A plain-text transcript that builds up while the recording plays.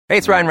Hey,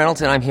 it's Ryan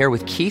Reynolds, and I'm here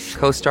with Keith,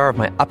 co-star of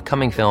my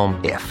upcoming film,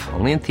 If,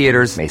 only in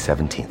theaters May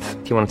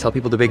 17th. Do you want to tell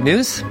people the big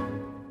news?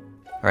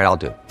 All right, I'll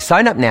do it.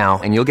 Sign up now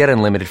and you'll get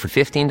unlimited for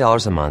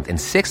 $15 a month and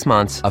 6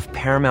 months of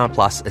Paramount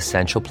Plus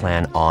Essential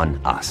Plan on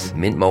us.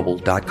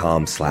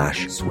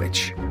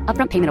 MintMobile.com/switch.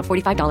 Upfront payment of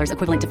 $45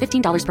 equivalent to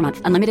 $15 per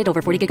month. Unlimited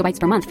over 40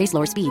 gigabytes per month. Face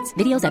lower speeds.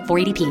 Videos at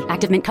 480p.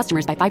 Active Mint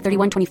customers by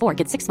 531.24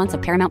 get 6 months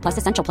of Paramount Plus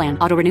Essential Plan.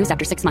 Auto renews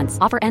after 6 months.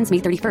 Offer ends May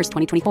 31st,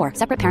 2024.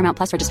 Separate Paramount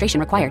Plus registration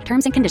required.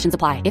 Terms and conditions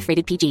apply if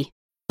rated PG.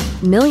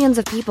 Millions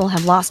of people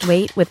have lost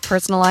weight with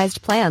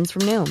personalized plans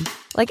from Noom.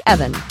 Like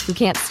Evan, who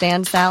can't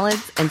stand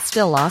salads and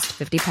still lost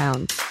 50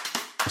 pounds.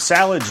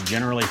 Salads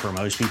generally for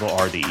most people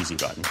are the easy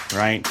button,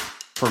 right?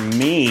 For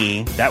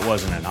me, that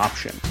wasn't an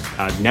option.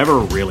 I never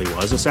really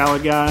was a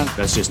salad guy.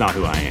 That's just not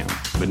who I am.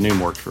 But Noom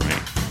worked for me.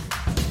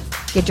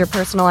 Get your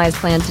personalized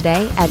plan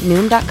today at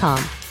Noom.com.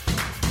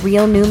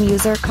 Real Noom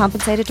user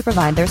compensated to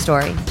provide their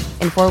story.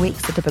 In 4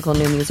 weeks, the typical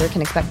Noom user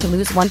can expect to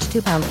lose 1 to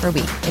 2 pounds per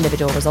week.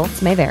 Individual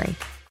results may vary.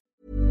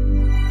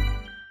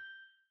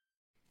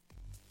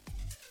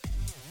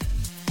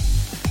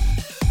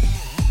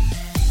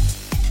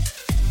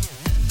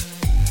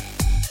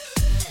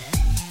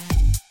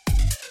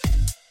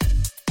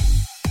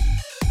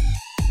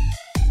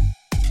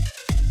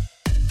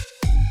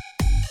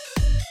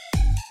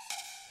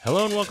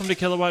 Hello and welcome to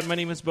Kilowatt. My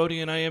name is Bodie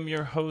and I am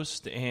your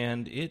host,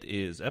 and it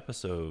is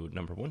episode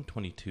number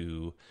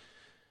 122,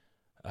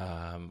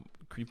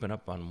 creeping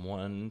up on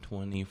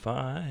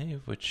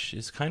 125, which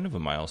is kind of a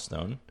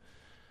milestone.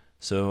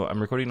 So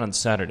I'm recording on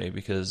Saturday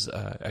because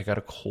I got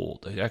a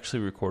cold. I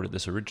actually recorded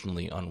this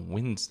originally on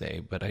Wednesday,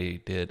 but I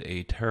did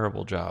a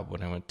terrible job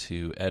when I went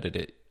to edit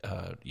it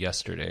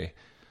yesterday.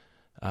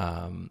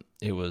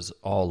 It was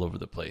all over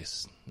the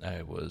place.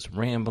 I was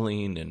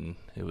rambling, and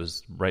it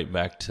was right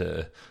back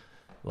to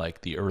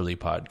like the early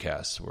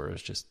podcasts where it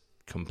was just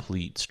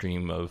complete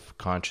stream of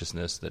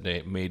consciousness that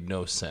made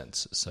no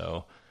sense.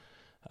 So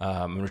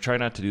I'm going to try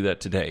not to do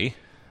that today,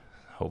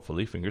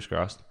 hopefully, fingers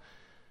crossed.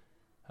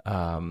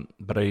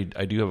 But I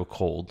do have a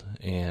cold,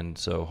 and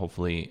so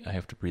hopefully I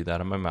have to breathe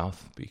out of my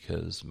mouth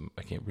because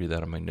I can't breathe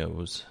out of my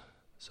nose.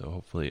 So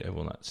hopefully I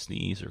will not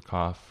sneeze or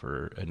cough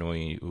or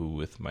annoy you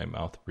with my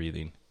mouth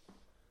breathing.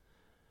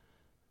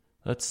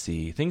 Let's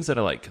see. Things that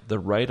I like. The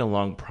Ride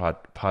Along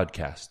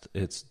podcast.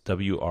 It's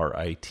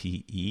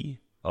WRITE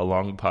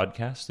Along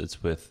podcast.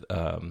 It's with,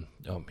 oh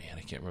man, I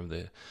can't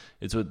remember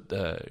it's with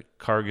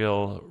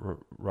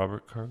Cargill,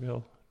 Robert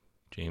Cargill,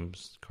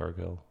 James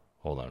Cargill.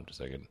 Hold on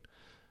just a second.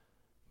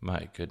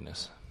 My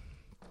goodness.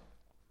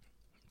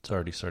 It's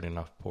already starting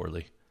off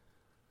poorly.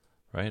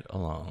 Ride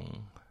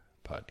Along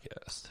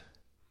podcast.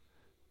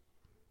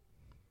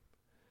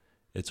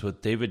 It's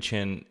with David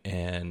Chin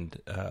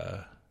and,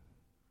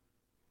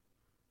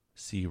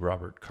 C.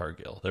 Robert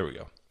Cargill. There we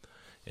go.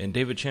 And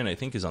David Chen, I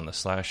think, is on the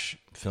Slash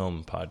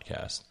Film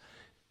podcast.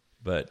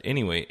 But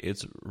anyway,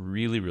 it's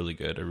really, really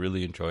good. I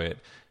really enjoy it.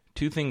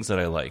 Two things that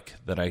I like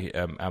that I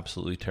am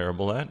absolutely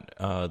terrible at.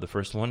 The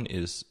first one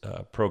is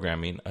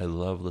programming. I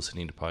love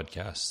listening to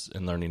podcasts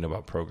and learning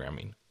about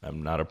programming.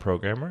 I'm not a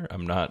programmer.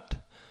 I'm not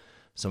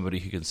somebody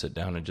who can sit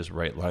down and just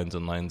write lines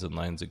and lines and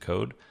lines of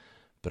code.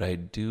 But I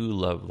do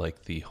love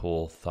like the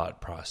whole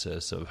thought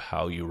process of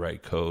how you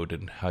write code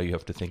and how you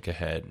have to think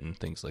ahead and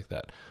things like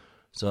that.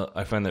 So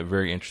I find that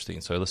very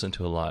interesting. So I listen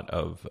to a lot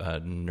of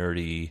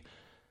nerdy,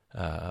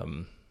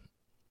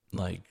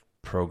 like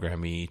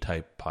programmy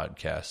type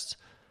podcasts.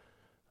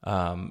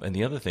 And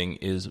the other thing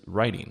is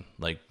writing,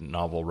 like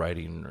novel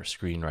writing or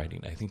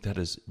screenwriting. I think that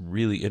is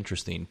really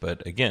interesting,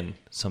 but again,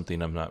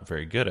 something I'm not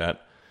very good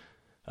at.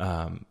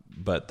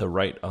 But the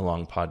Ride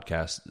Along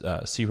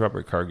podcast, C.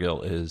 Robert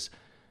Cargill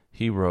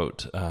he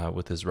wrote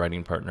with his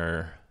writing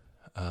partner,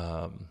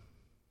 now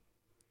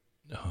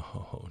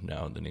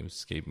the name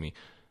escaped me,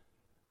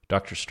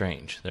 Dr.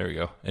 Strange. There we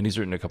go. And he's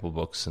written a couple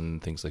books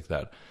and things like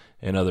that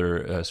and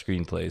other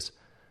screenplays.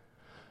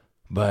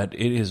 But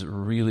it is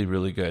really,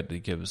 really good.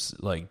 It gives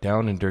like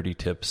down and dirty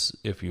tips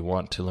if you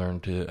want to learn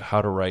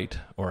how to write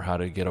or how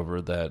to get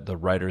over the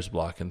writer's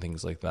block and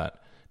things like that.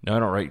 Now, I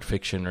don't write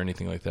fiction or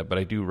anything like that, but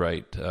I do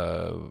write,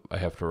 I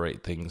have to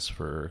write things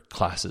for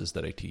classes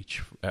that I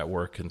teach at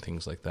work and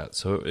things like that.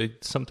 So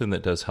it's something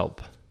that does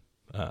help,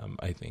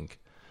 I think,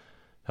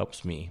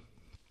 helps me.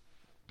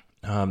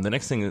 The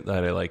next thing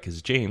that I like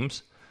is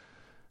James.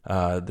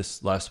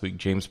 This last week,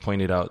 James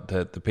pointed out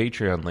that the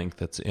Patreon link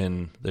that's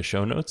in the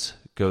show notes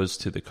goes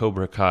to the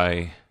Cobra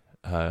Kai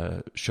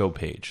show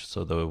page.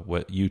 So the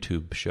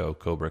YouTube show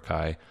Cobra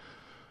Kai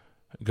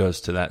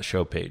goes to that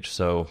show page.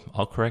 So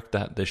I'll correct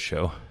that this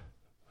show.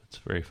 It's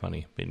very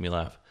funny. Made me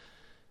laugh.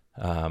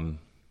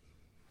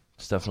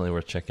 It's definitely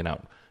worth checking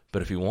out.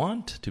 But if you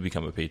want to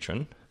become a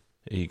patron,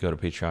 you go to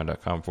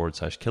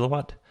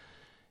patreon.com/kilowatt.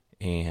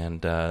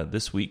 And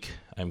this week,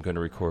 I'm going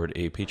to record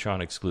a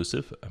Patreon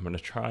exclusive. I'm going to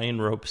try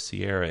and rope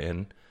Sierra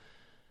in.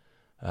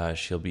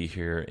 She'll be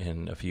here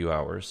in a few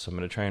hours. So I'm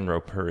going to try and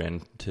rope her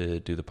in to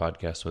do the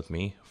podcast with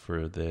me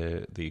for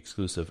the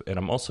exclusive. And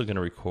I'm also going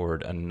to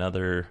record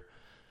another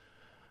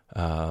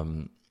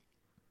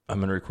I'm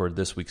going to record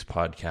this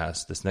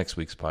next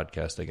week's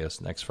podcast, I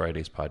guess, next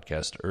Friday's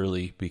podcast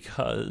early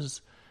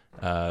because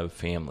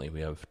family.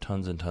 We have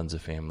tons and tons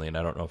of family, and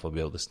I don't know if I'll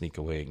be able to sneak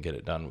away and get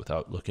it done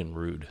without looking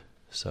rude.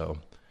 So,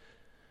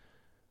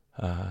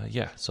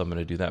 so I'm going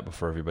to do that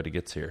before everybody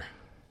gets here.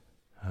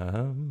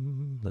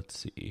 Let's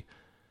see.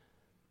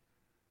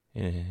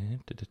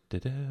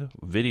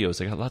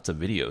 Videos. I got lots of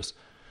videos.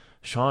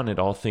 Sean at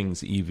All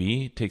Things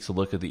EV takes a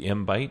look at the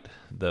M-Byte,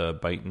 the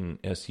Byton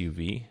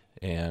SUV,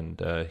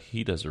 and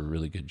he does a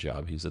really good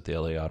job. He's at the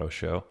LA Auto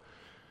Show.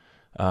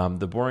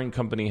 The Boring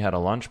Company had a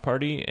launch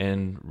party,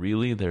 and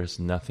really there's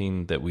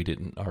nothing that we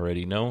didn't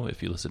already know.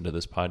 If you listen to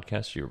this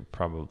podcast, you're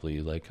probably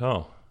like,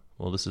 oh,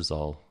 well, this is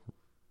all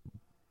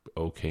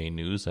okay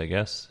news, I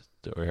guess.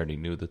 We already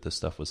knew that this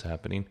stuff was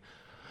happening.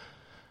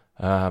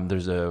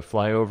 There's a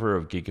flyover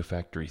of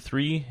Gigafactory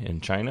 3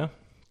 in China.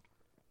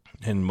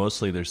 And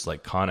mostly there's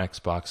like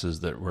Connex boxes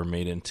that were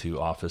made into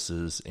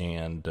offices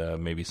and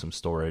maybe some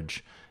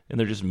storage. And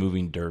they're just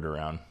moving dirt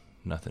around.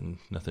 Nothing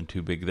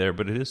too big there,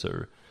 but it is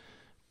a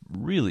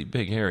really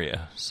big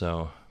area.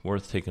 So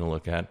worth taking a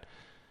look at.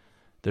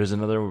 There's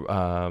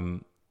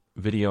another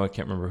video, I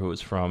can't remember who it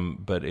was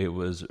from, but it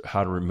was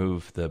how to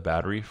remove the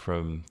battery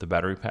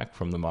pack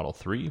from the Model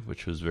 3,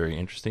 which was very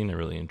interesting. I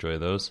really enjoy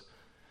those.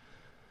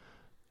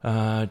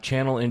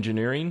 Channel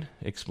Engineering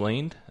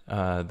Explained,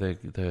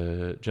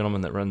 the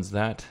gentleman that runs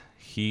that,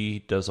 he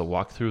does a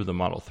walkthrough of the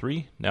Model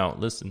 3. Now,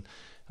 listen,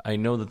 I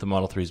know that the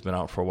Model 3 has been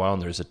out for a while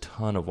and there's a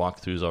ton of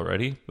walkthroughs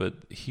already, but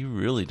he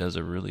does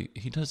a really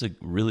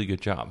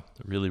good job,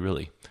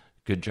 really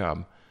good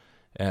job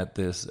at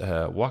this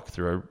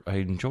walkthrough. I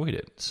enjoyed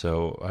it,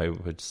 so I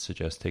would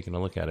suggest taking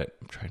a look at it.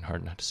 I'm trying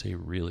hard not to say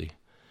really.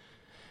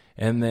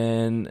 And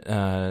then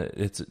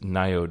it's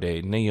NIO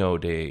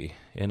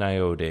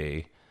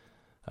Day.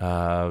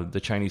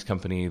 The Chinese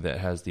company that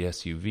has the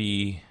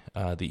SUV,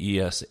 the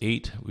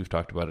ES8, we've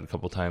talked about it a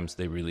couple times.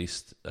 They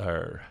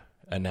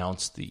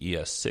announced the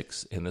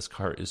ES6, and this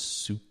car is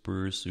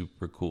super,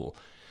 super cool.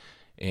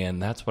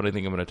 And that's what I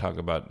think I'm going to talk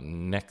about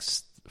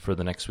for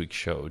the next week's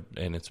show,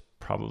 and it's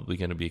probably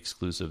going to be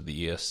exclusive,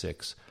 the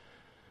ES6.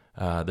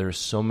 There's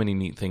so many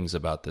neat things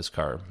about this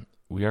car.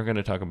 We are going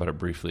to talk about it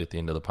briefly at the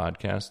end of the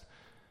podcast,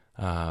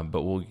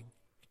 but we'll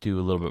do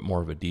a little bit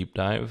more of a deep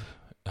dive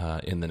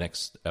in the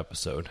next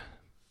episode,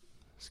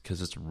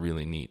 because it's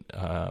really neat.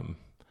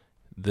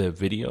 The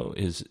video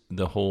is,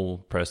 the whole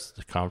press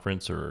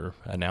conference or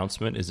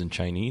announcement is in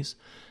Chinese,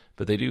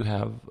 but they do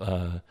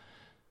have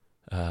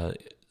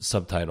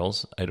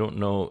subtitles. I don't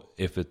know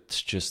if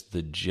it's just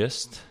the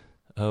gist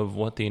of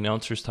what the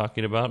announcer's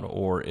talking about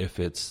or if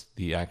it's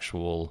the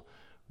actual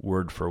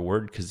word for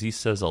word, because he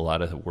says a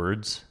lot of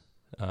words,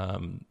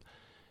 and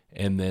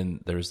then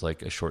there's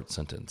like a short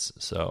sentence.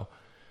 So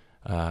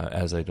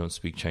as I don't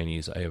speak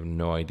Chinese, I have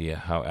no idea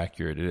how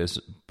accurate it is,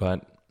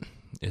 but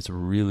it's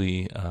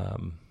really,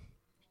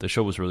 the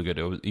show was really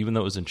good. Even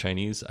though it was in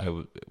Chinese,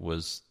 it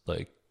was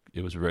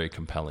very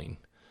compelling.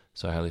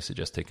 So I highly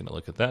suggest taking a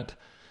look at that.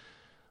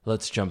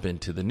 Let's jump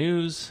into the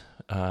news.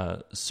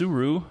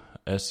 Suru,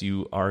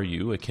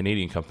 S-U-R-U, a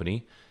Canadian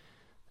company,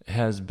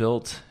 has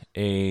built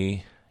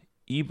a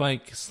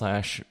e-bike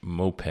 /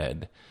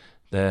 moped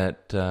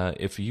that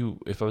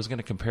if I was going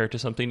to compare it to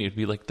something, it'd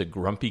be like the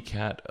Grumpy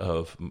Cat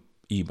of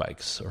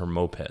e-bikes or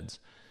mopeds.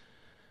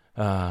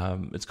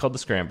 It's called the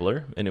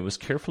Scrambler, and it was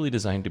carefully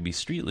designed to be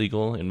street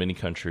legal in many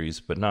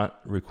countries, but not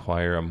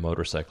require a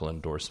motorcycle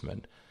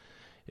endorsement.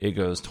 It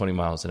goes 20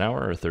 miles an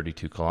hour or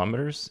 32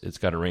 kilometers. It's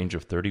got a range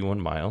of 31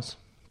 miles.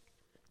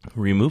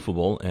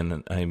 Removable,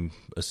 and I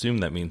assume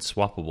that means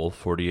swappable,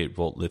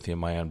 48-volt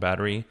lithium-ion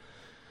battery.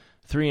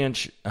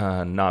 3-inch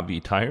knobby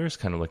tires,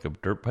 kind of like a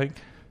dirt bike.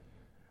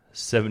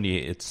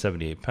 It's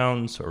 78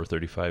 pounds or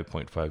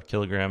 35.5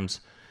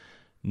 kilograms.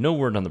 No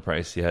word on the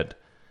price yet.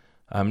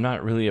 I'm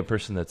not really a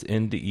person that's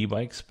into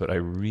e-bikes, but I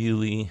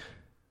really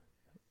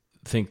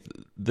think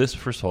this,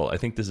 first of all, I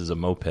think this is a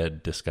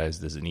moped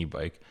disguised as an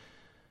e-bike.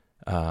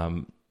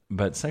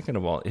 But second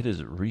of all, it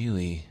is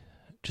really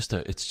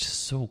it's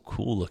just so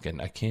cool looking.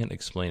 I can't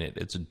explain it.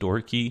 It's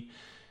dorky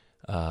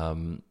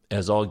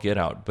as all get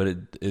out, but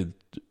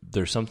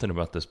there's something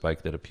about this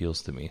bike that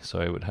appeals to me. So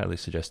I would highly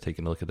suggest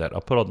taking a look at that.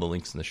 I'll put all the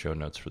links in the show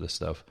notes for this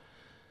stuff.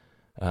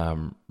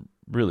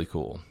 Really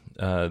cool.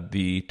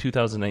 The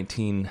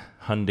 2019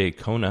 Hyundai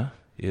Kona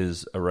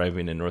is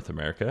arriving in North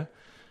America.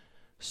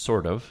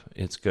 Sort of.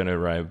 It's going to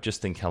arrive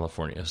just in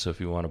California. So if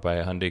you want to buy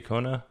a Hyundai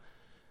Kona,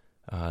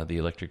 the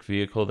electric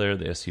vehicle there,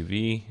 the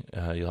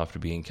SUV, you'll have to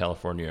be in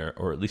California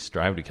or at least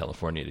drive to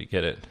California to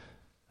get it.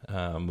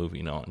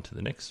 Moving on to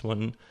the next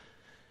one.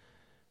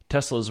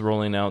 Tesla is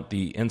rolling out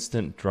the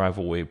Instant Drive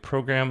Away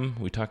program.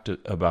 We talked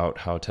about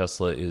how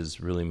Tesla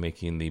is really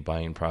making the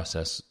buying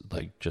process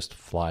like just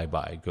fly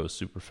by, go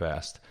super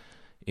fast,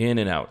 in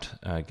and out,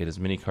 get as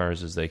many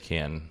cars as they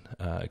can,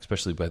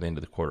 especially by the end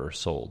of the quarter,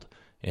 sold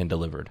and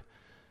delivered.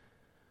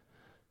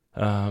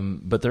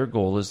 But their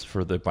goal is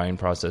for the buying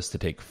process to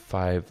take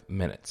 5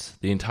 minutes,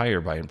 the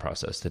entire buying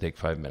process to take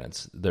 5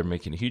 minutes. They're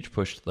making a huge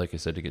push, like I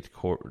said, to get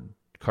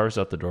cars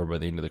out the door by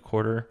the end of the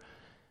quarter.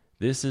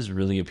 this is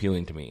really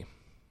appealing to me.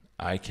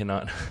 I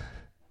cannot,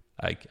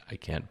 I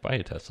can't buy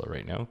a Tesla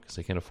right now because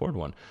I can't afford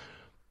one.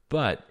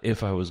 But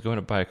if I was going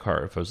to buy a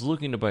car, if I was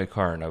looking to buy a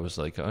car and I was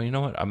like, oh, you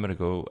know what? I'm going to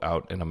go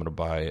out and I'm going to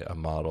buy a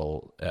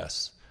Model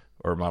S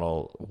or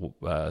Model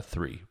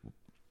 3,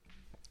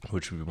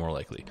 which would be more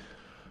likely.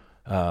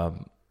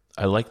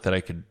 I like that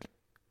I could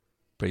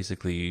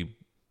basically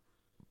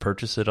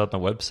purchase it on the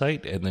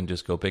website and then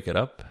just go pick it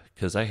up,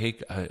 because I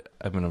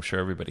mean, I'm sure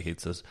everybody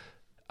hates this.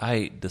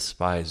 I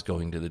despise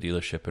going to the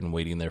dealership and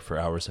waiting there for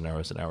hours and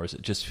hours and hours.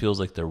 It just feels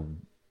like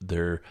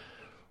they're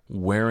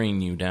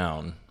wearing you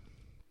down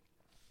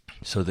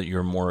so that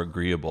you're more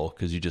agreeable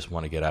because you just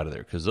want to get out of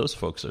there, because those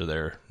folks are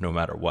there no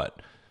matter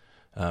what.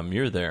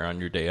 You're there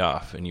on your day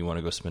off and you want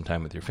to go spend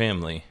time with your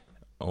family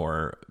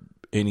or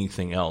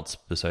anything else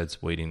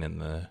besides waiting in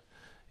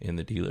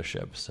the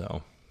dealership.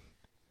 So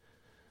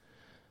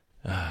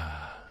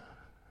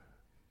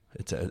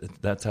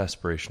that's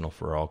aspirational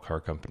for all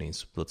car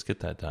companies. Let's get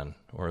that done,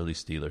 or at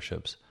least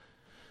dealerships.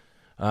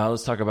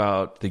 Let's talk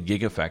about the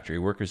Gigafactory.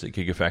 Workers at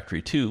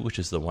Gigafactory 2, which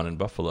is the one in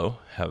Buffalo,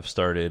 have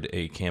started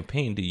a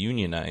campaign to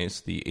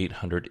unionize the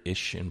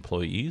 800-ish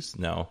employees.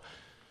 Now,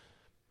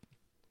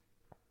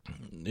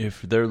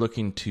 if they're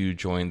looking to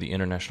join the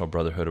International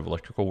Brotherhood of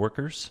Electrical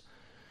Workers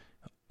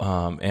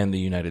and the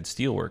United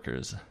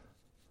Steelworkers,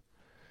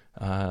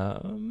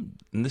 in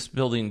this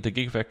building, the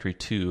Gigafactory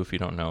 2, if you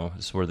don't know,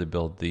 is where they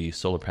build the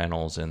solar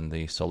panels and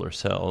the solar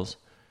cells.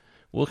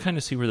 We'll kind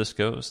of see where this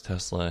goes.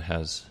 Tesla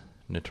has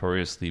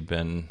notoriously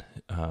been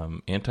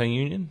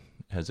anti-union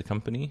as a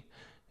company,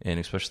 and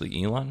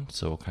especially Elon.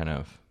 So we'll kind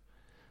of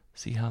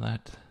see how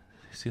that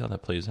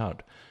plays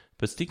out.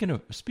 But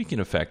speaking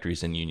of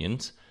factories and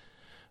unions,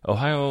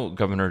 Ohio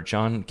Governor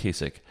John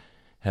Kasich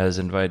has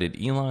invited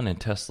Elon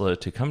and Tesla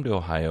to come to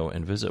Ohio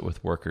and visit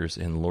with workers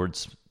in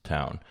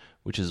Lordstown,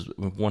 which is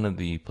one of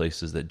the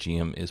places that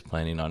GM is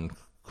planning on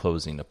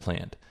closing a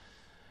plant.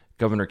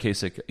 Governor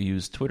Kasich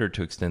used Twitter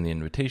to extend the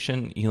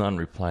invitation. Elon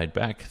replied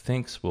back,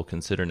 "Thanks, we'll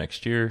consider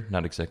next year."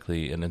 Not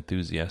exactly an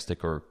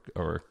enthusiastic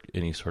or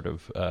any sort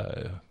of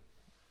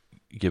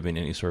giving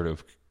any sort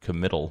of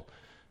committal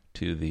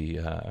to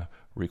the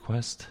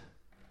request.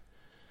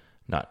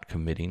 Not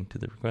committing to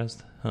the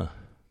request.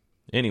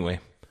 Anyway,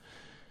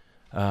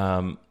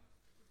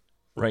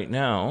 right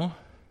now,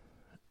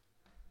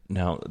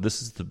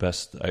 this is the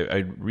best.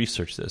 I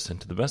researched this,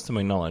 and to the best of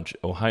my knowledge,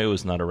 Ohio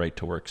is not a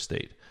right-to-work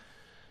state.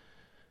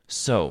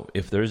 So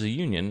if there's a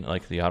union,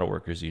 like the Auto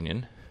Workers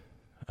Union,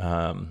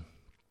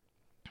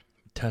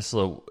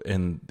 Tesla,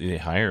 and they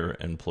hire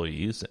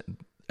employees,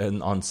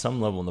 and on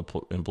some level, when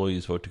the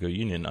employees vote to go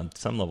union, on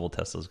some level,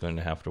 Tesla's going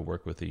to have to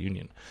work with the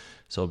union.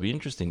 So it'll be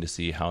interesting to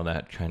see how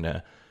that kind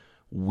of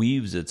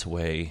weaves its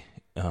way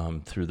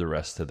through the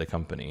rest of the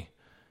company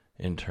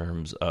in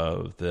terms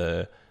of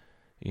the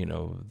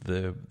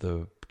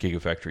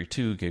Gigafactory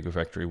 2,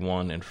 Gigafactory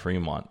 1, and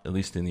Fremont, at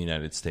least in the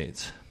United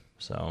States.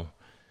 So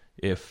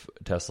if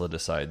Tesla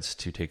decides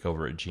to take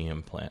over a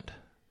GM plant,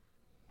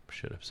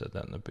 should have said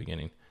that in the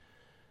beginning.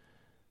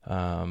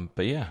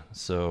 But yeah,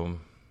 so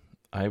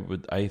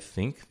I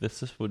think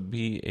this would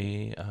be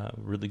a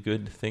really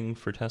good thing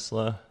for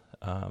Tesla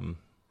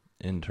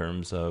in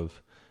terms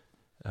of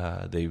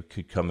they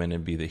could come in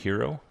and be the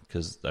hero,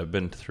 because I've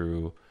been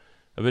to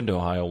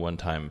Ohio one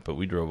time, but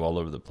we drove all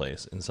over the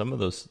place. And some of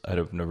those,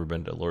 I've never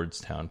been to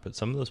Lordstown, but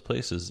some of those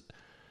places,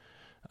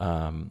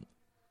 you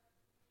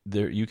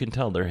can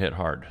tell they're hit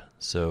hard.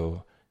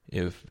 So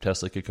if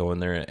Tesla could go in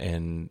there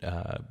and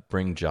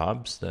bring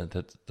jobs,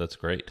 that's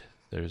great.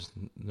 There's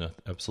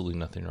absolutely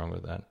nothing wrong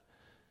with that.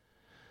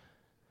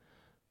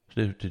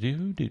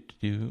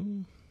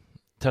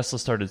 Tesla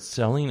started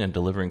selling and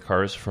delivering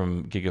cars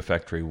from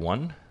Gigafactory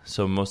 1.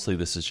 So mostly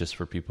this is just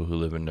for people who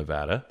live in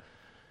Nevada.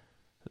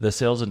 The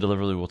sales and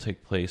delivery will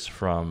take place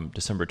from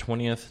December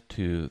 20th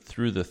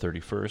through the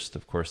 31st.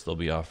 Of course, they'll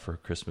be off for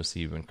Christmas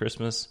Eve and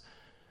Christmas.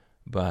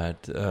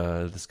 But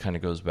this kind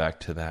of circles back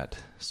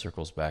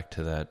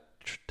to that.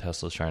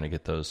 Tesla's trying to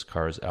get those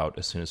cars out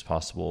as soon as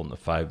possible in the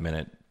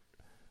 5-minute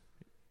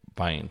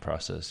buying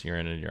process. You're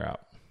in and you're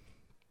out.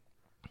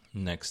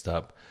 Next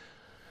up,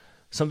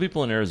 some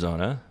people in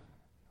Arizona,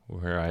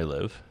 where I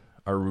live,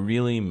 are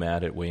really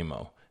mad at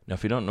Waymo. Now,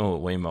 if you don't know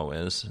what Waymo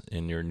is,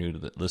 and you're new to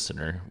the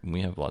listener,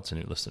 we have lots of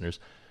new listeners.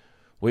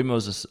 Waymo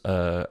is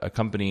a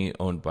company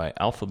owned by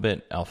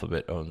Alphabet.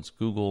 Alphabet owns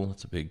Google.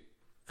 It's a big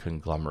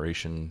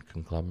conglomeration.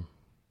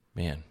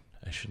 Man,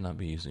 I should not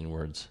be using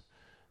words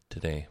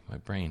today. My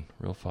brain,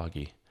 real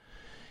foggy.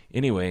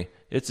 Anyway,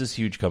 it's this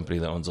huge company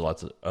that owns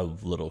lots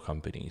of little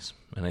companies.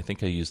 And I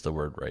think I used the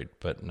word right,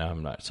 but now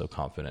I'm not so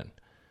confident.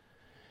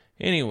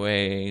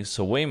 Anyway,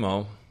 so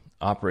Waymo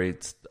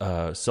operates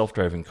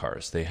self-driving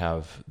cars. They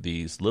have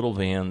these little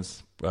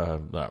vans,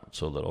 not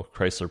so little,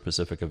 Chrysler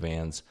Pacifica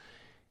vans,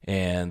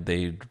 and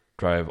they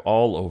drive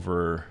all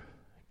over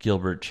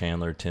Gilbert,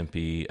 Chandler,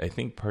 Tempe, I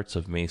think parts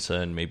of Mesa,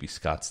 and maybe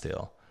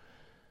Scottsdale.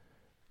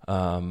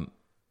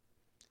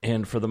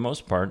 And for the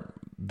most part,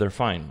 they're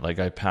fine. Like,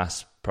 I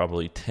pass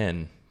probably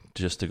 10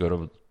 just to go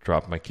to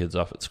drop my kids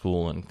off at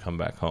school and come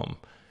back home.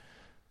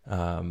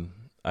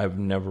 I've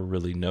never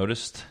really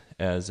noticed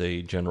as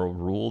a general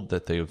rule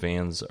that the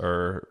vans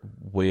are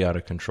way out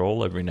of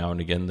control. Every now and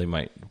again they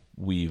might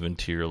weave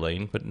into your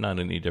lane, but not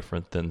any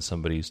different than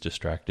somebody's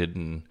distracted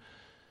and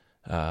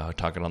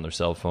talking on their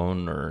cell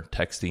phone or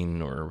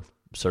texting or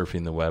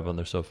surfing the web on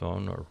their cell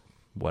phone or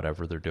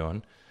whatever they're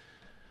doing.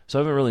 So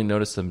I haven't really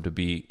noticed them to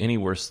be any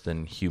worse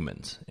than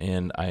humans.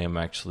 And I am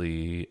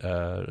actually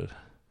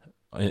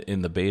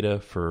in the beta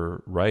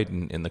for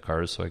riding in the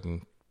cars, so I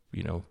can,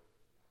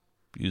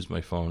 use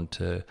my phone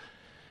to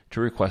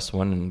request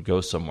one and go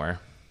somewhere.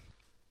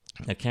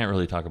 I can't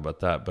really talk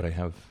about that, but I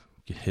have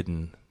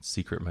hidden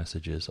secret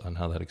messages on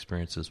how that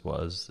experience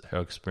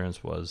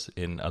was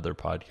in other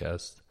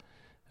podcast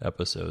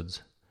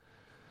episodes.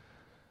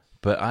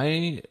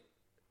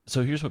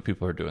 So here's what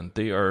people are doing.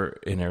 They are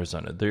in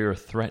Arizona. They are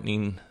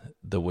threatening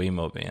the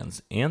Waymo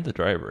vans and the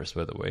drivers,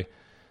 by the way.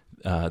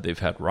 They've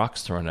had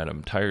rocks thrown at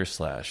them, tires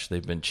slashed.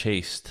 They've been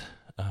chased,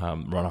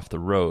 run off the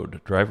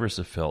road. Drivers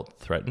have felt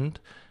threatened.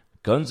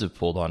 Guns have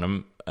pulled on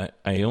them.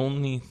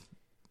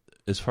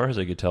 As far as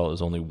I could tell, it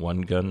was only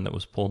one gun that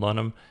was pulled on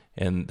him,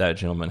 and that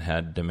gentleman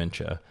had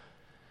dementia.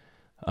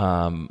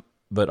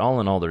 But all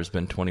in all, there's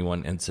been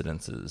 21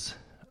 incidences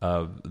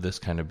of this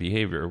kind of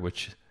behavior,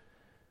 which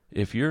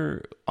if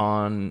you're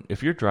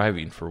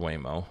driving for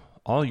Waymo,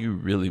 all you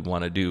really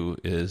want to do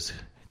is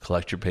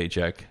collect your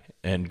paycheck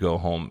and go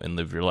home and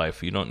live your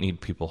life. You don't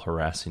need people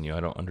harassing you. I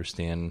don't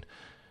understand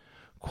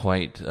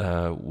quite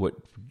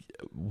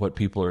what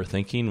people are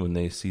thinking when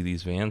they see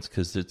these vans,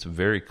 because it's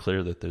very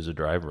clear that there's a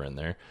driver in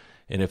there.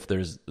 And if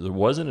there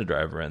wasn't a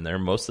driver in there,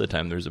 most of the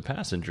time there's a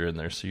passenger in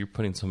there. So you're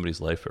putting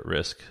somebody's life at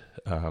risk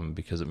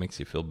because it makes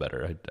you feel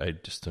better. I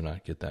just do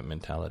not get that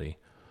mentality.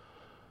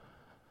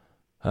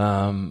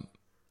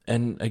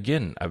 And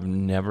again, I've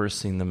never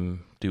seen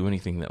them do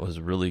anything that was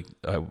really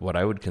what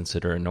I would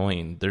consider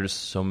annoying. There's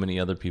so many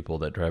other people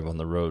that drive on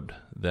the road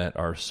that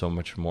are so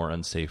much more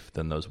unsafe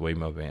than those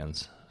Waymo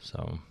vans.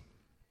 So,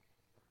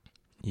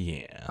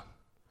 yeah.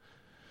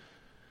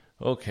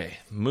 Okay,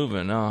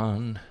 moving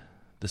on.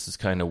 This is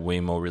kind of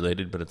Waymo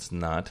related, but it's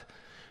not.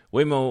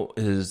 Waymo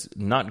is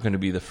not going to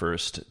be the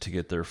first to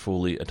get their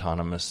fully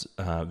autonomous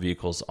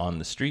vehicles on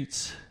the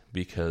streets,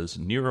 because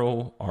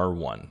Nuro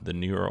R1, the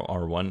Nuro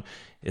R1,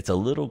 it's a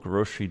little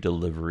grocery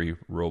delivery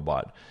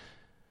robot.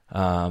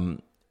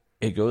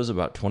 It goes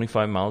about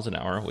 25 miles an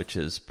hour, which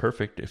is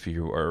perfect if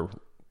you are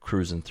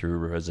cruising through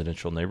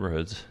residential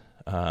neighborhoods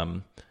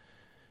on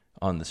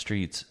the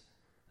streets.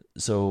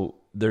 So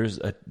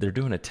they're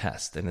doing a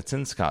test, and it's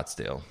in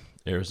Scottsdale,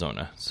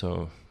 Arizona.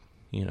 So,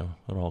 it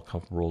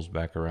all rolls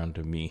back around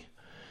to me.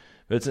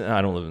 But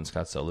I don't live in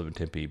Scottsdale, I live in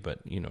Tempe, but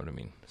you know what I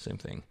mean. Same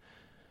thing.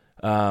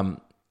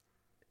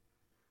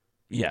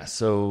 Yeah,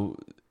 so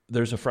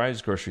there's a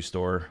Fry's grocery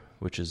store,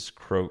 which is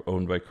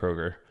owned by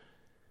Kroger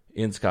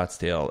in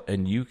Scottsdale,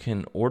 and you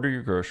can order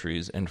your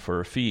groceries, and for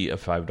a fee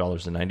of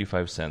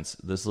 $5.95,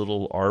 this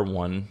little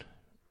R1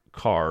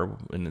 car,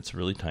 and it's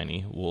really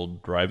tiny, will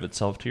drive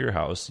itself to your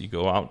house. You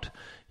go out,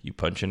 you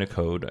punch in a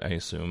code, I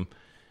assume,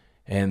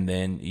 and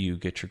then you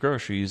get your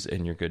groceries,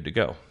 and you're good to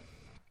go.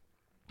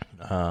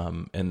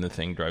 And the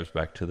thing drives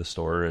back to the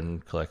store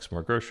and collects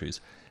more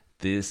groceries.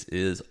 This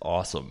is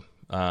awesome.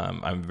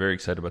 I'm very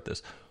excited about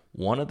this.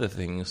 One of the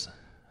things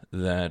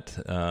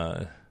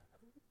that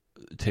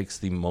takes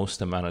the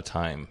most amount of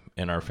time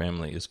in our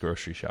family is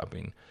grocery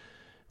shopping.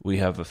 We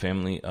have a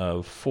family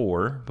of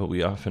 4, but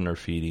we often are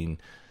feeding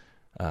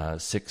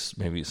 6,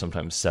 maybe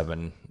sometimes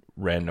 7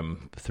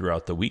 random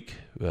throughout the week,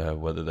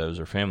 whether those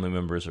are family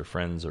members or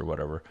friends or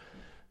whatever.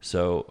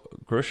 So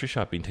grocery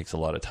shopping takes a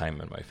lot of time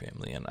in my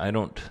family, and I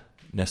don't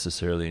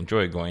necessarily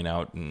enjoy going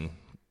out and,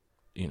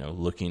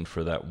 looking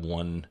for that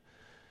one.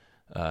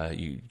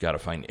 You got to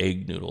find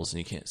egg noodles, and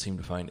you can't seem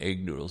to find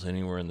egg noodles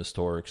anywhere in the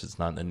store because it's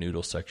not in the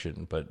noodle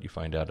section, but you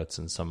find out it's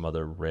in some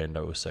other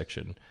rando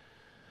section.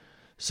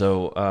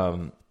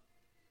 So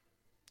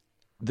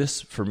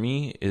this for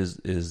me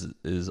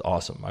is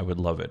awesome. I would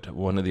love it.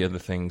 One of the other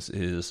things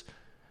is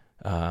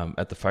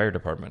at the fire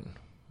department.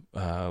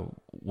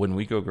 When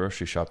we go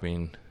grocery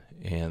shopping,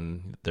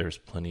 and there's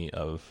plenty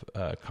of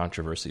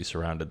controversy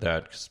surrounded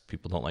that because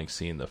people don't like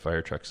seeing the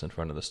fire trucks in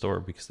front of the store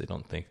because they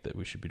don't think that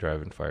we should be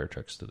driving fire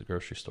trucks to the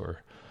grocery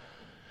store.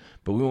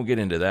 But we won't get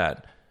into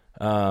that.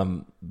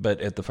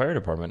 But at the fire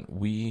department,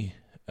 we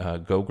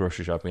go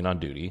grocery shopping on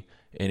duty,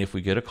 and if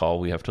we get a call,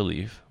 we have to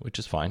leave, which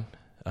is fine.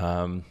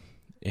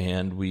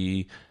 And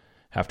we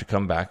have to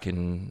come back,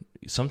 and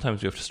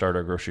sometimes we have to start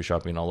our grocery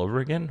shopping all over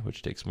again,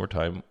 which takes more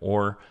time,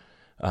 or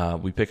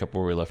we pick up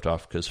where we left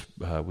off because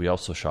we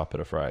also shop at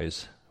a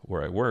Fry's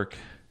where I work,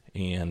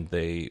 and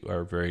they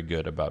are very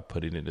good about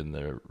putting it in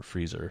the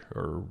freezer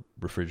or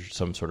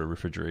some sort of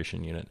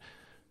refrigeration unit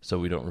so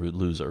we don't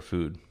lose our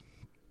food.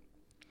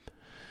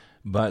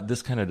 But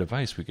this kind of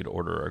device, we could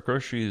order our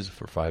groceries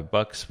for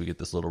 $5. We get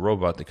this little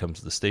robot that comes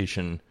to the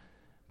station.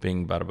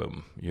 Bing, bada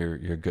boom. You're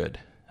good.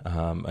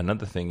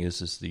 Another thing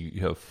is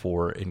you have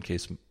 4, in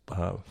case,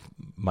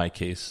 my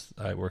case,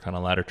 I work on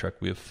a ladder truck.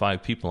 We have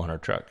 5 people on our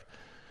truck.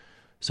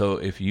 So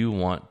if you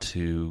want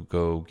to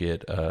go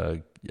get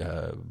a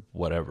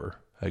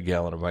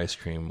gallon of ice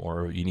cream,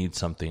 or you need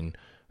something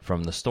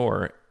from the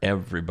store,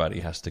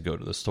 everybody has to go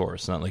to the store.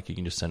 It's not like you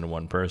can just send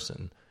one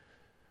person.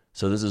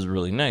 So this is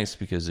really nice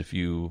because if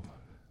you,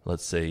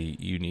 let's say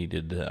you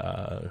needed,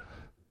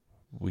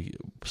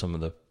 some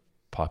of the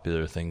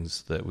popular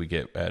things that we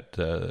get at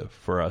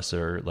for us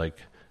are like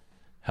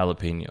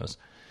jalapenos,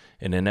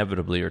 and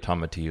inevitably, or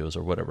tomatillos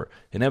or whatever,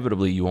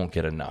 inevitably you won't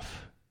get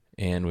enough.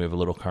 And we have a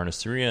little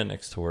carniceria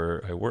next to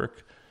where I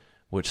work,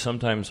 which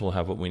sometimes will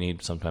have what we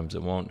need, sometimes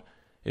it won't.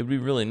 It would be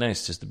really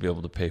nice just to be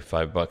able to pay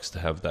 $5 to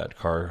have that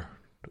car,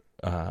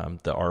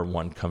 the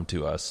R1, come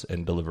to us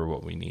and deliver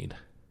what we need.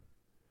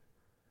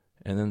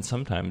 And then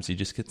sometimes you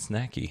just get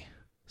snacky.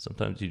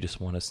 Sometimes you just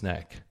want a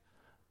snack.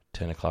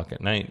 10 o'clock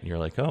at night, and you're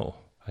like, oh,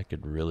 I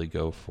could really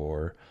go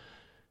for,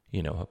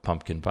 a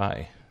pumpkin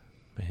pie.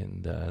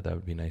 And that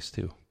would be nice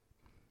too.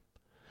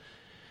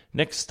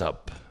 Next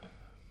up,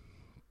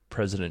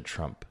 President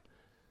Trump.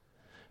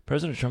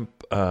 President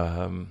Trump,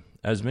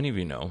 as many of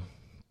you know,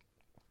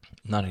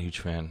 not a huge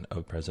fan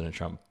of President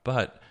Trump,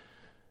 but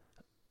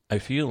I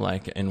feel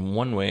like in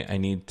one way I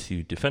need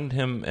to defend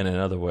him, and in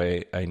another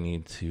way I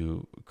need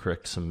to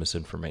correct some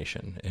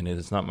misinformation. And it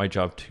is not my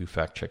job to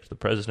fact check the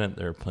president.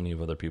 There are plenty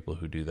of other people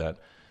who do that.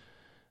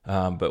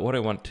 But what I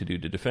want to do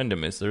to defend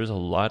him is there's a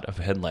lot of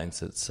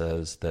headlines that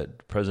says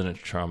that President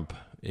Trump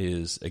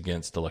is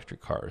against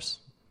electric cars.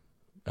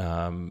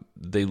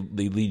 They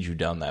lead you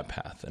down that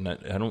path, and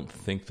I don't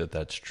think that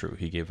that's true.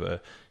 He gave an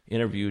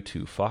interview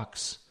to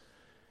Fox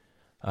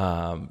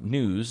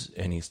News,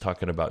 and he's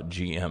talking about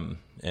GM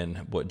and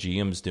what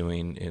GM's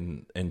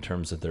doing in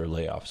terms of their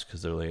layoffs,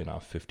 because they're laying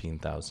off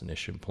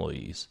 15,000-ish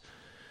employees.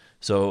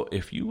 So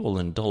if you will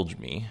indulge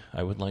me,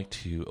 I would like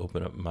to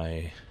open up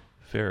my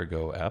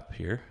Farrago app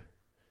here,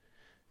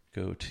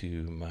 go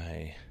to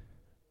my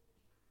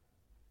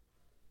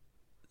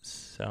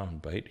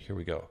soundbite. Here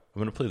we go. I'm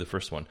going to play the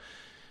first one.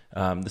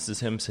 This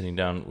is him sitting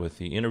down with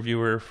the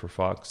interviewer for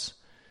Fox,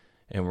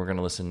 and we're going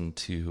to listen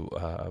to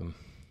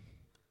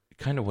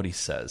kind of what he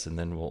says, and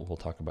then we'll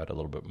talk about it a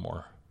little bit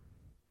more.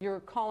 You're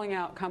calling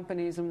out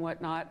companies and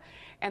whatnot,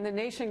 and the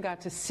nation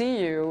got to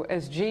see you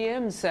as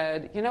GM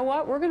said, you know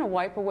what, we're going to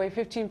wipe away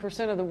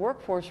 15% of the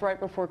workforce right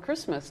before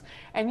Christmas.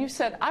 And you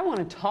said, I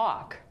want to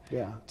talk.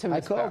 Yeah, to I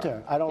Ms. called Barra.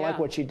 her. I don't like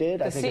what she did.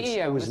 The I think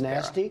CEO, it was Ms. Barra.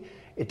 nasty.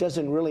 It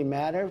doesn't really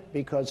matter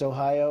because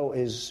Ohio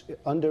is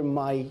under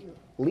my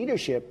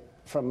leadership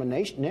from a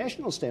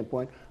national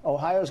standpoint.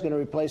 Ohio is going to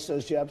replace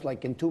those jobs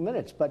like in 2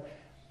 minutes. But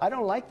I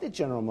don't like that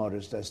General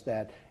Motors does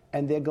that.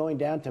 And they're going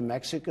down to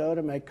Mexico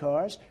to make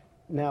cars.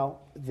 Now,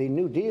 the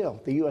New Deal,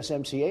 the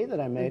USMCA that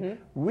I made,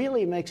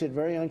 really makes it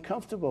very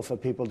uncomfortable for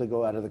people to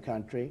go out of the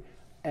country,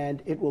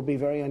 and it will be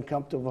very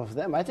uncomfortable for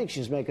them. I think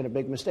she's making a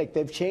big mistake.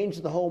 They've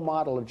changed the whole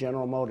model of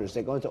General Motors.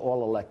 They're going to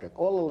all electric.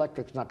 All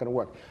electric's not going to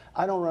work.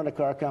 I don't run a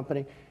car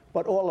company,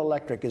 but all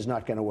electric is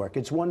not going to work.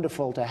 It's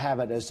wonderful to have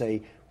it as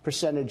a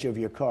percentage of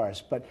your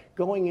cars, but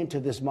going into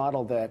this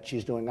model that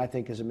she's doing, I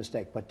think, is a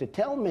mistake. But to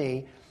tell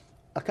me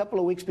a couple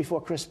of weeks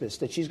before Christmas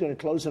that she's going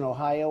to close in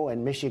Ohio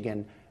and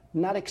Michigan,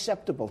 not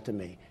acceptable to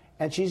me.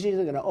 And she's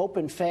either going to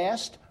open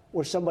fast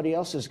or somebody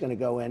else is going to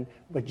go in,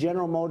 but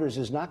General Motors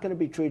is not going to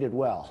be treated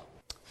well.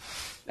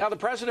 Now, the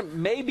president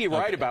may be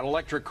right about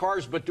electric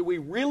cars, but do we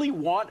really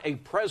want a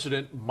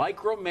president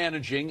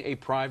micromanaging a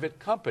private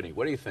company?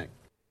 What do you think?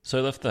 So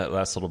I left that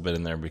last little bit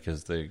in there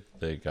because the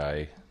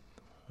guy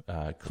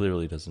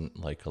clearly doesn't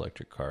like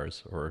electric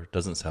cars, or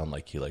doesn't sound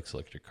like he likes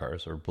electric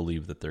cars, or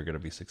believe that they're going to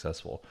be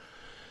successful.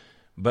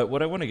 But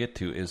what I want to get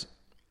to is,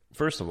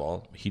 first of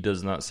all, he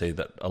does not say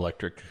that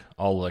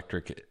all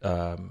electric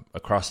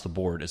across the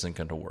board isn't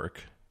going to work.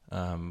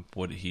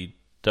 What he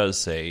does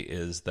say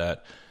is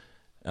that,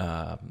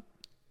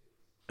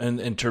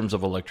 in terms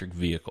of electric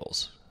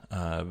vehicles,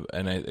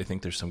 and I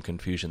think there's some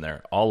confusion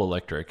there. All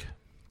electric,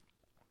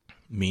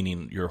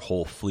 meaning your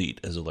whole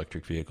fleet as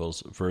electric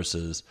vehicles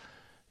versus,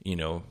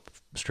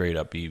 straight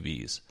up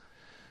EVs.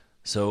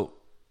 So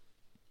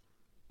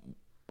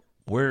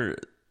where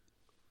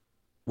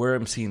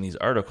I'm seeing these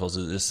articles,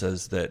 it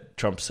says that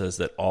Trump says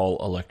that all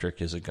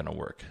electric isn't going to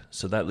work.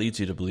 So that leads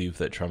you to believe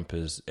that Trump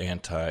is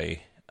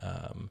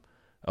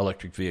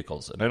anti-electric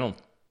vehicles. And I don't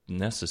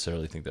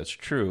necessarily think that's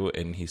true.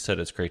 And he said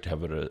it's great to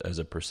have it as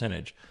a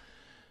percentage.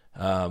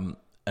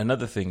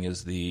 Another thing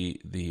is the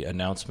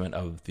announcement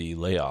of the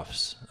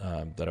layoffs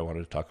that I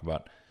wanted to talk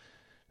about.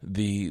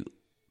 The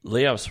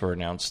layoffs were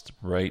announced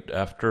right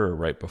after or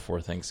right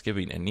before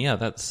Thanksgiving. And yeah,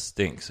 that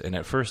stinks. And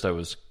at first I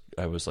was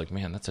like,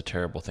 man, that's a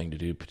terrible thing to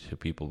do to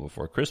people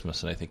before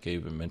Christmas. And I think I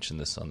even mentioned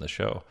this on the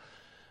show.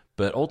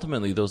 But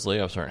ultimately, those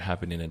layoffs aren't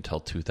happening until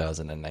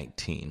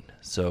 2019.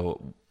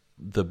 So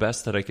the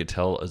best that I could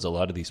tell is a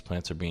lot of these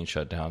plants are being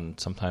shut down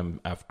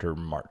sometime after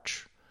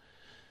March.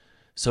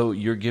 So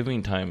you're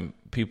giving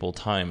people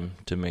time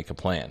to make a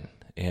plan.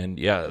 And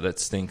yeah, that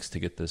stinks to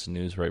get this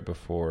news right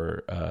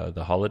before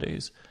the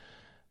holidays.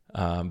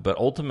 But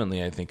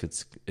ultimately, I think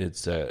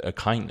it's a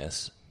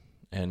kindness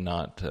and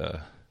not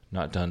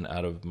done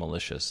out of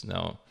malicious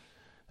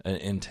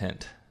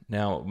intent.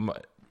 Now,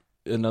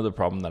 another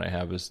problem that I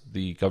have is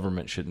the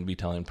government shouldn't be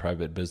telling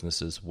private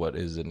businesses what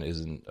is and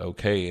isn't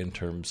okay in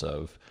terms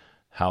of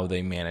how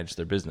they manage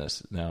their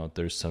business. Now,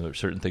 there's some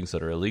certain things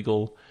that are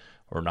illegal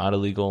or not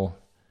illegal,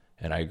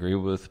 and I agree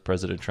with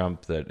President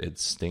Trump that it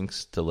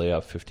stinks to lay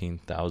off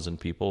 15,000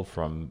 people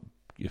from,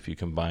 if you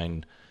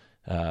combine,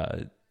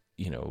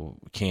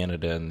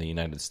 Canada and the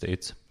United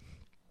States.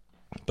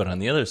 But on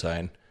the other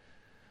side,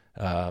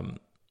 that's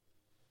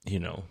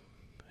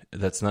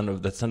none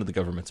of the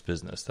government's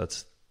business.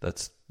 That's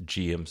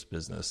GM's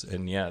business,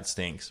 and yeah, it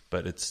stinks,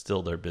 but it's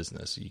still their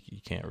business. You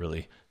can't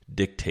really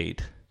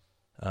dictate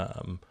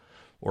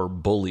or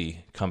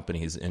bully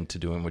companies into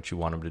doing what you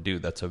want them to do.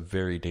 That's a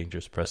very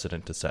dangerous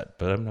precedent to set.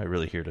 But I'm not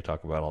really here to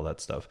talk about all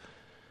that stuff.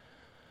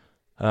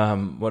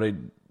 And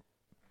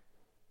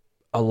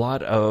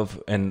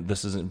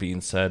this isn't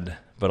being said,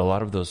 but a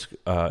lot of those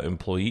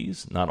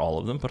employees, not all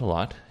of them, but a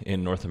lot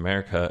in North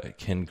America,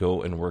 can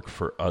go and work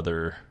for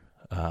other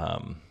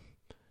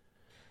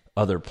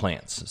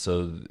plants.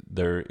 So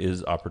there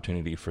is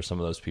opportunity for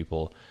some of those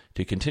people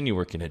to continue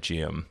working at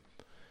GM.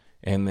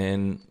 And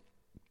then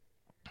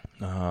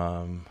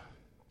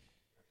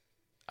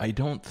I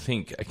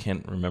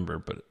can't remember,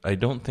 but I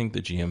don't think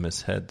the GM has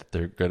said that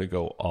they're going to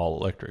go all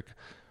electric.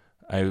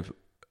 I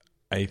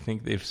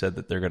think they've said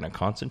that they're going to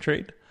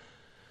concentrate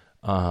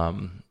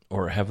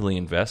or heavily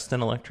invest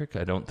in electric.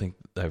 I don't think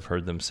I've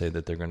heard them say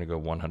that they're going to go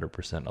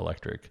 100%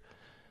 electric,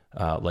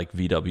 like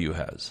VW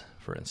has,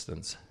 for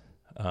instance.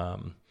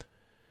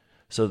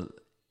 So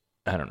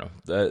I don't know.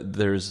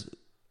 There's,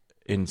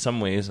 in some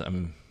ways,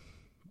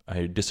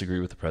 I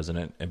disagree with the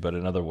president, but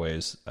in other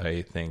ways,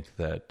 I think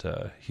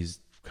that he's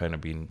kind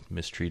of being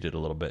mistreated a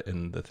little bit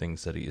in the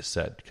things that he has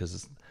said,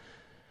 because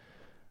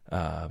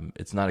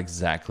it's not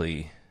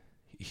exactly.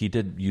 He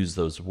did use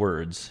those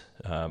words,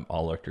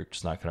 all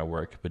electric's not going to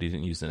work, but he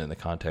didn't use it in the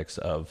context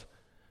of,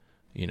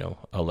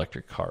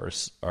 electric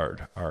cars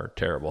are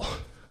terrible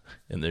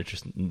and they're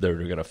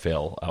going to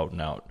fail out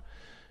and out.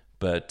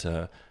 But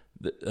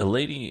a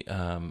lady,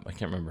 I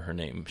can't remember her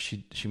name,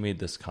 she made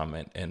this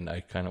comment, and I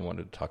kind of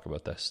wanted to talk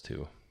about this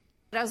too.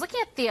 I was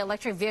looking at the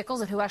electric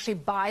vehicles and who actually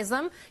buys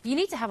them. You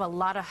need to have a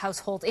lot of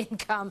household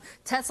income.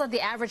 Tesla,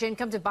 the average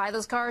income to buy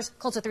those cars,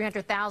 close to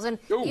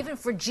 $300,000. Even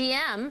for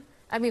GM,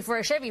 for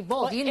a Chevy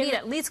Bolt, you need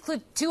at least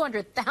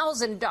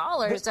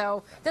 $200,000.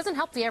 So it doesn't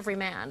help the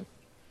everyman.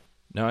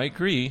 Now, I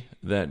agree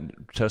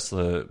that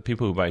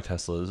people who buy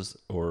Teslas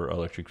or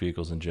electric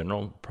vehicles in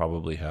general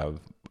probably have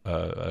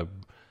a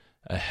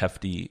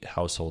hefty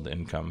household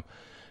income.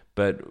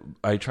 But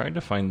I tried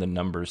to find the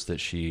numbers that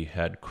she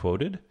had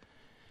quoted.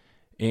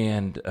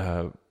 And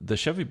the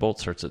Chevy Bolt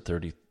starts at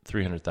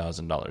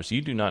 $300,000.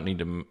 You do not need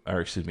to,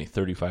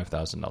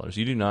 $35,000.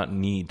 You do not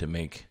need to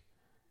make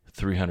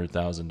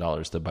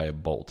 $300,000 to buy a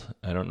Bolt.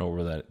 I don't know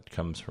where that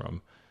comes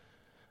from.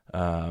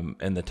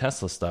 And the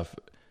Tesla stuff,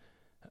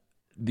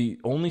 the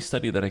only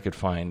study that I could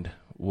find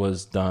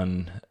was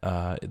done,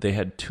 they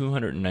had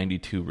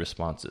 292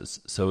 responses.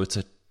 So it's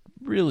a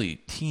really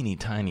teeny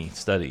tiny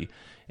study.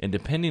 And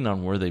depending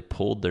on where they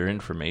pulled their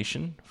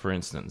information, for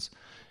instance,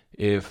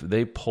 if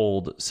they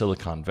pulled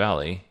Silicon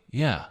Valley,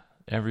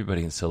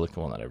 everybody in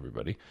Silicon, well, not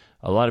everybody,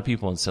 a lot of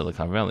people in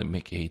Silicon Valley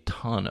make a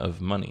ton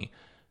of money.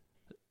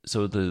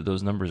 So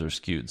those numbers are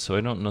skewed. So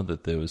I don't know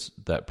that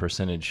that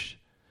percentage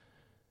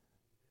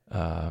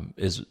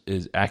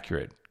is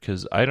accurate,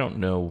 because I don't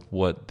know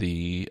what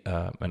and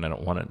I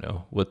don't want to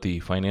know what the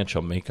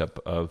financial makeup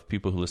of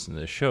people who listen to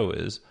this show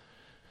is.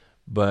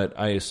 But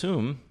I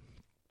assume,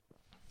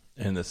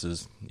 and this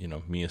is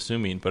me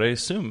assuming, but I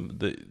assume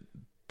that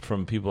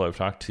from people I've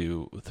talked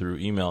to through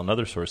email and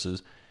other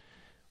sources,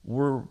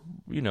 you're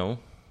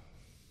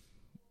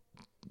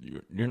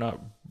not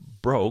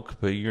broke,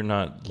 but you're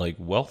not like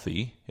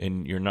wealthy,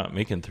 and you're not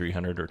making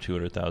 $300,000 or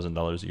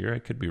 $200,000 a year. I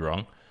could be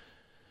wrong.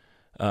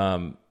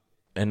 And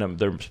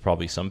there's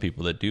probably some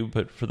people that do,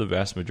 but for the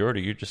vast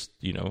majority, you're just,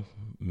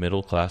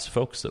 middle class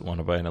folks that want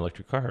to buy an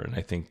electric car. And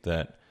I think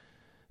that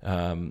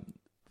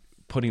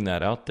putting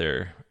that out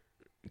there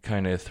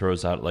kind of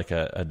throws out like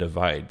a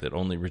divide, that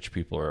only rich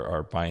people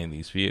are buying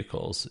these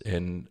vehicles,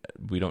 and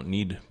we don't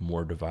need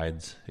more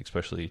divides,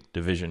 especially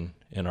division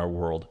in our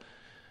world.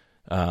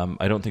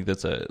 I don't think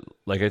that's I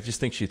just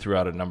think she threw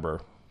out a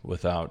number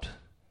with the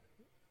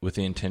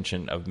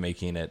intention of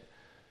making it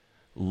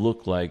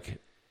look like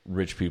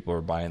rich people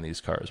are buying these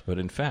cars. But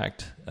in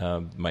fact,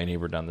 my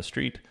neighbor down the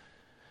street,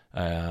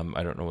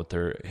 I don't know what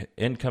their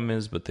income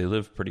is, but they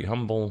live pretty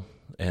humble,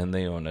 and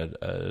they own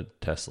a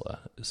Tesla.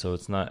 So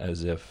it's not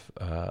as if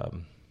they're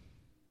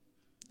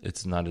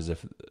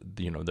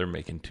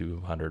making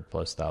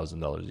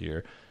 $200,000+ a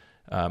year.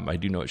 I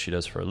do know what she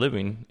does for a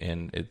living,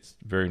 and it's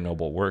very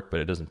noble work, but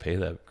it doesn't pay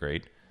that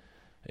great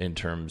in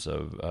terms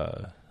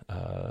of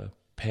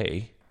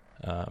pay.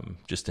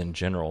 Just in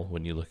general,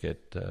 when you look at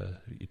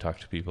you talk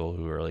to people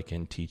who are like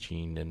in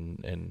teaching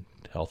and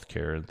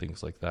healthcare and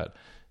things like that.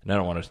 And I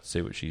don't want to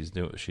say what she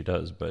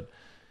does, but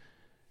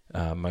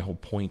my whole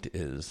point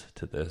is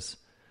to this,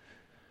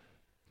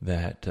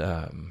 that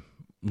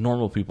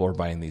normal people are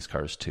buying these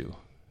cars too.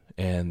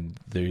 and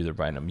they're either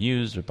buying them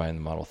used or buying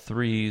the Model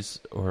 3s,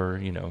 or,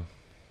 you know,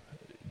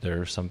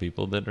 there are some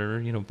people that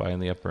are, you know, buying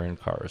the upper end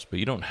cars, but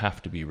you don't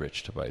have to be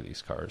rich to buy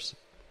these cars.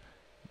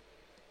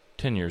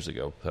 10 years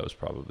ago, that was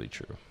probably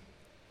true.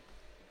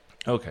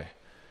 Okay.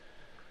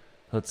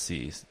 Let's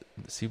see.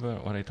 See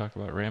what I talked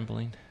about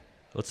rambling?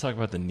 Let's talk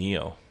about the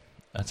Neo.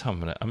 That's how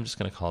I'm just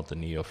going to call it the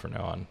Neo from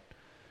now on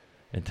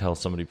until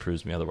somebody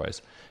proves me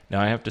otherwise.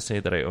 Now, I have to say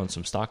that I own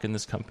some stock in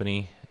this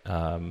company,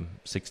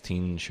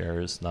 16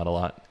 shares, not a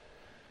lot,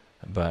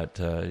 but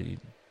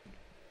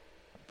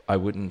I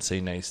wouldn't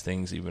say nice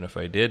things even if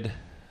I did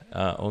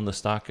own the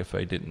stock if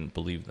I didn't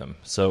believe them.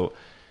 So,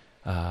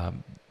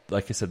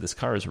 like I said, this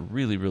car is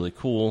really, really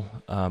cool,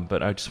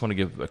 but I just want to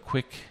give a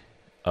quick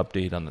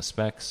update on the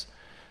specs.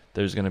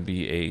 There's going to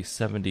be a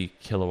 70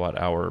 kilowatt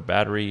hour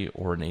battery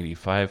or an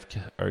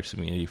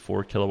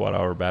 84 kilowatt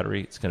hour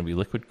battery. It's going to be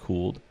liquid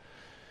cooled,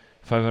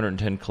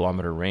 510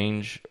 kilometer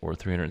range or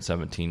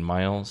 317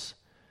 miles.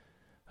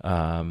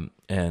 And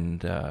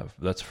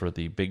that's for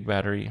the big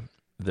battery.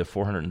 The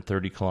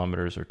 430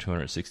 kilometers or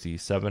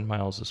 267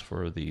 miles is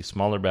for the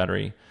smaller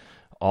battery.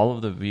 All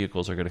of the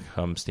vehicles are going to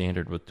come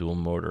standard with dual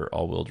motor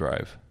all-wheel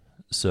drive.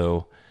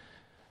 So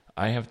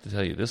I have to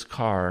tell you, this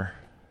car,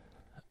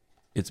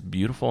 it's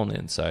beautiful on the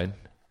inside.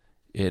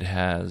 It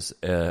has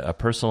a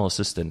personal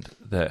assistant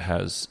that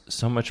has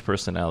so much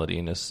personality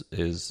and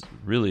is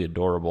really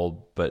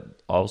adorable,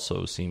 but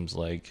also seems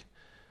like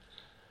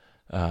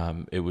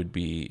it would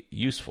be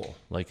useful.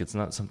 Like, it's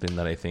not something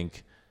that I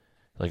think,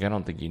 like, I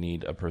don't think you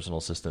need a personal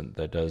assistant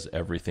that does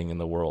everything in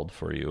the world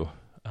for you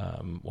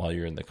while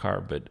you're in the car,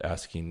 but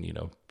asking, you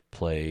know,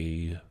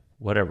 play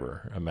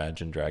whatever.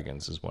 Imagine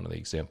Dragons is one of the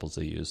examples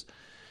they use.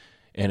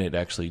 And it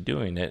actually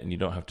doing it, and you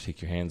don't have to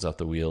take your hands off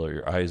the wheel or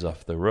your eyes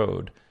off the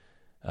road,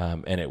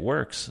 and it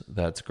works.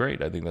 That's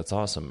great. I think that's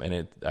awesome.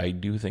 And I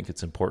do think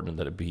it's important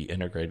that it be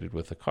integrated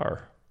with the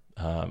car.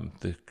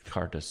 The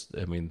car just,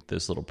 I mean,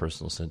 this little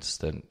personal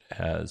assistant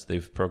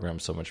they've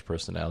programmed so much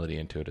personality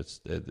into it.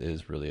 It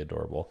is really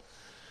adorable.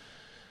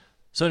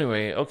 So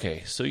anyway,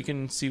 okay, so you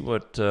can see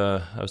what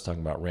I was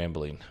talking about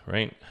rambling,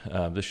 right?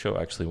 This show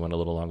actually went a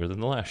little longer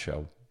than the last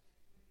show,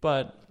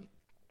 but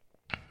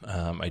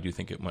I do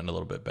think it went a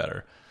little bit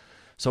better.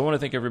 So I want to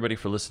thank everybody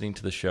for listening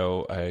to the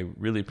show. I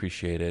really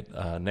appreciate it.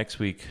 Next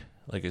week,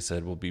 like I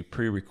said, will be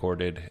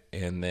pre-recorded,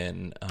 and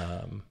then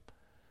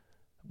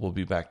we'll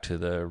be back to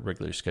the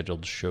regular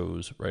scheduled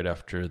shows right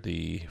after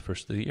the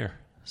first of the year.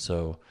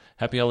 So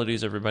happy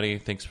holidays, everybody.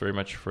 Thanks very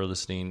much for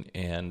listening,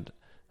 and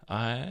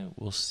I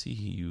will see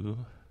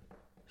you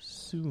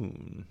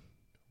soon.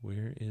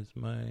 Where is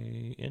my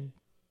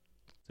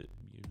exit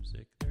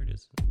music? There it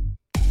is.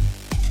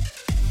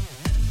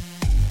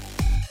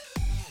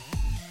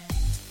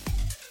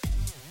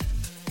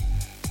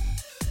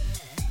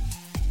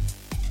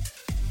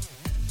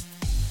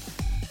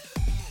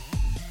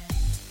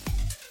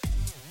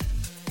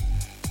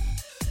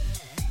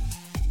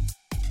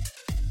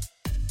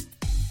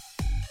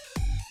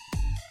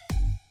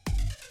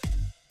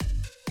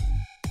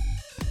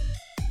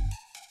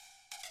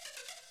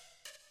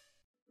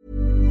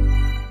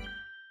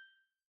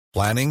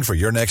 Planning for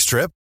your next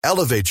trip?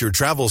 Elevate your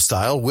travel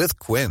style with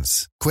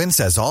Quince. Quince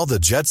has all the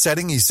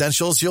jet-setting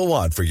essentials you'll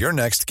want for your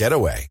next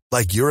getaway,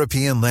 like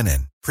European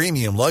linen,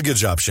 premium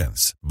luggage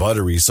options,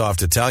 buttery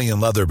soft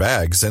Italian leather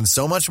bags, and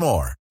so much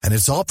more. And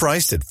it's all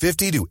priced at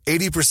 50 to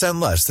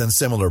 80% less than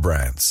similar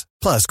brands.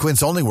 Plus,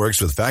 Quince only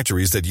works with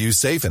factories that use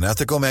safe and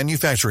ethical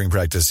manufacturing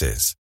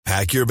practices.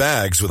 Pack your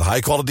bags with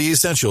high-quality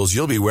essentials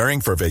you'll be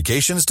wearing for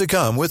vacations to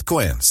come with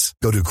Quince.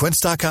 Go to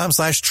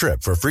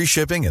quince.com/trip for free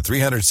shipping and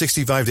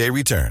 365-day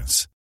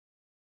returns.